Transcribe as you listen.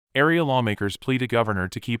Area lawmakers plea to governor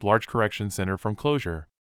to keep Larch Corrections Center from closure.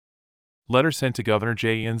 Letter sent to Governor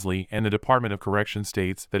Jay Inslee and the Department of Corrections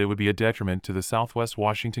states that it would be a detriment to the Southwest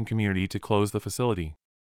Washington community to close the facility.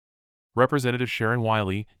 Representative Sharon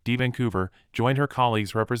Wiley, D. Vancouver, joined her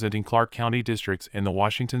colleagues representing Clark County districts in the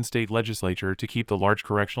Washington State Legislature to keep the Larch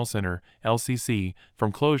Correctional Center, LCC,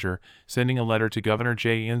 from closure, sending a letter to Governor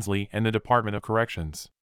Jay Inslee and the Department of Corrections.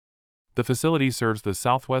 The facility serves the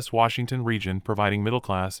Southwest Washington region, providing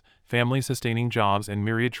middle-class, family-sustaining jobs and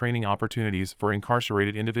myriad training opportunities for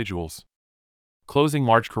incarcerated individuals. Closing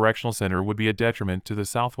Larch Correctional Center would be a detriment to the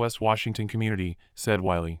Southwest Washington community, said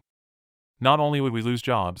Wiley. Not only would we lose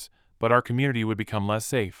jobs, but our community would become less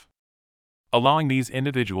safe. Allowing these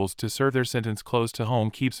individuals to serve their sentence close to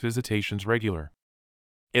home keeps visitations regular.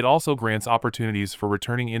 It also grants opportunities for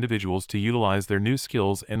returning individuals to utilize their new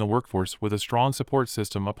skills in the workforce with a strong support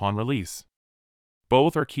system upon release.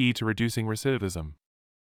 Both are key to reducing recidivism.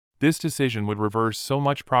 This decision would reverse so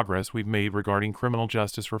much progress we've made regarding criminal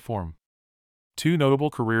justice reform. Two notable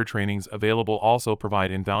career trainings available also provide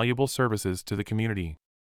invaluable services to the community.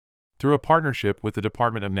 Through a partnership with the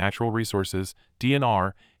Department of Natural Resources,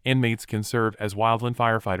 DNR, inmates can serve as wildland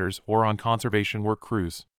firefighters or on conservation work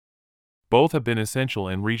crews. Both have been essential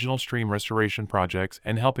in regional stream restoration projects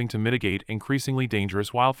and helping to mitigate increasingly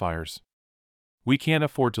dangerous wildfires. We can't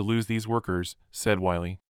afford to lose these workers, said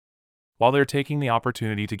Wiley. While they're taking the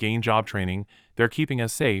opportunity to gain job training, they're keeping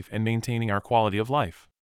us safe and maintaining our quality of life.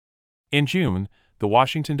 In June, the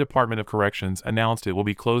Washington Department of Corrections announced it will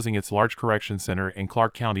be closing its Larch Corrections Center in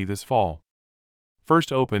Clark County this fall.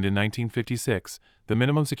 First opened in 1956, the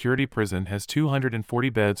minimum security prison has 240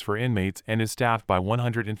 beds for inmates and is staffed by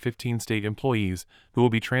 115 state employees who will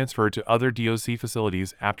be transferred to other DOC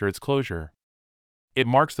facilities after its closure. It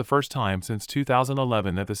marks the first time since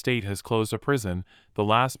 2011 that the state has closed a prison, the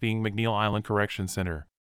last being McNeil Island Corrections Center.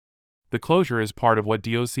 The closure is part of what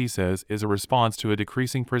DOC says is a response to a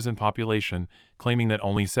decreasing prison population, claiming that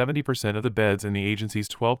only 70% of the beds in the agency's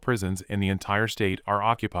 12 prisons in the entire state are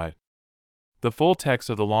occupied. The full text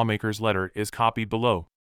of the lawmakers' letter is copied below.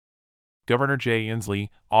 Governor Jay Inslee,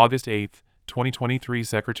 August 8, 2023.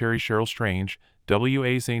 Secretary Cheryl Strange,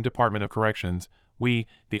 WA Same Department of Corrections. We,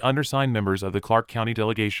 the undersigned members of the Clark County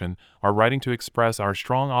delegation, are writing to express our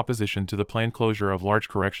strong opposition to the planned closure of Larch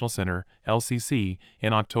Correctional Center, LCC,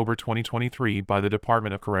 in October 2023 by the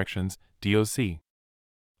Department of Corrections, DOC.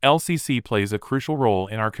 LCC plays a crucial role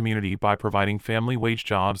in our community by providing family wage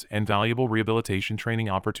jobs and valuable rehabilitation training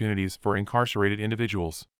opportunities for incarcerated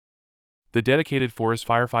individuals. The dedicated forest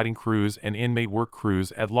firefighting crews and inmate work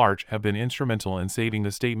crews at Larch have been instrumental in saving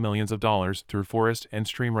the state millions of dollars through forest and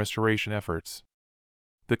stream restoration efforts.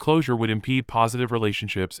 The closure would impede positive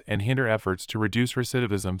relationships and hinder efforts to reduce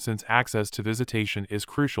recidivism since access to visitation is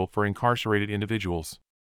crucial for incarcerated individuals.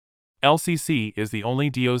 LCC is the only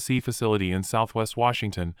DOC facility in Southwest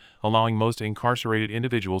Washington, allowing most incarcerated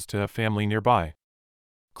individuals to have family nearby.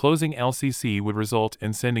 Closing LCC would result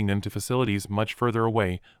in sending them to facilities much further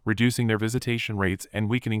away, reducing their visitation rates and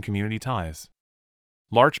weakening community ties.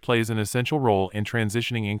 Larch plays an essential role in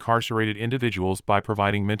transitioning incarcerated individuals by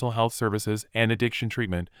providing mental health services and addiction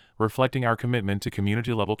treatment, reflecting our commitment to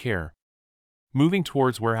community-level care. Moving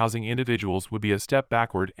towards warehousing individuals would be a step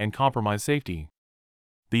backward and compromise safety.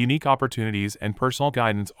 The unique opportunities and personal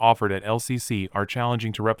guidance offered at LCC are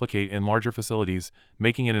challenging to replicate in larger facilities,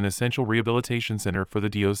 making it an essential rehabilitation center for the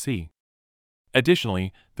DOC.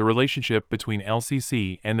 Additionally, the relationship between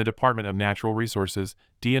LCC and the Department of Natural Resources,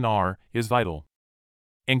 DNR, is vital.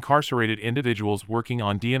 Incarcerated individuals working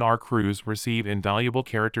on DNR crews receive invaluable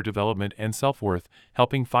character development and self-worth,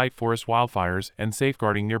 helping fight forest wildfires and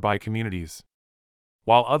safeguarding nearby communities.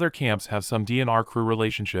 While other camps have some DNR crew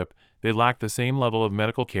relationship, they lack the same level of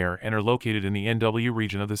medical care and are located in the NW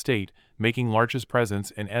region of the state, making Larch's presence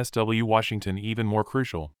in SW Washington even more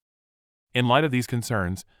crucial. In light of these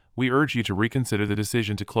concerns, we urge you to reconsider the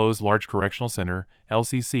decision to close Larch Correctional Center,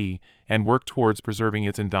 LCC, and work towards preserving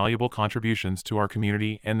its invaluable contributions to our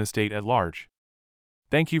community and the state at large.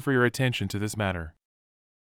 Thank you for your attention to this matter.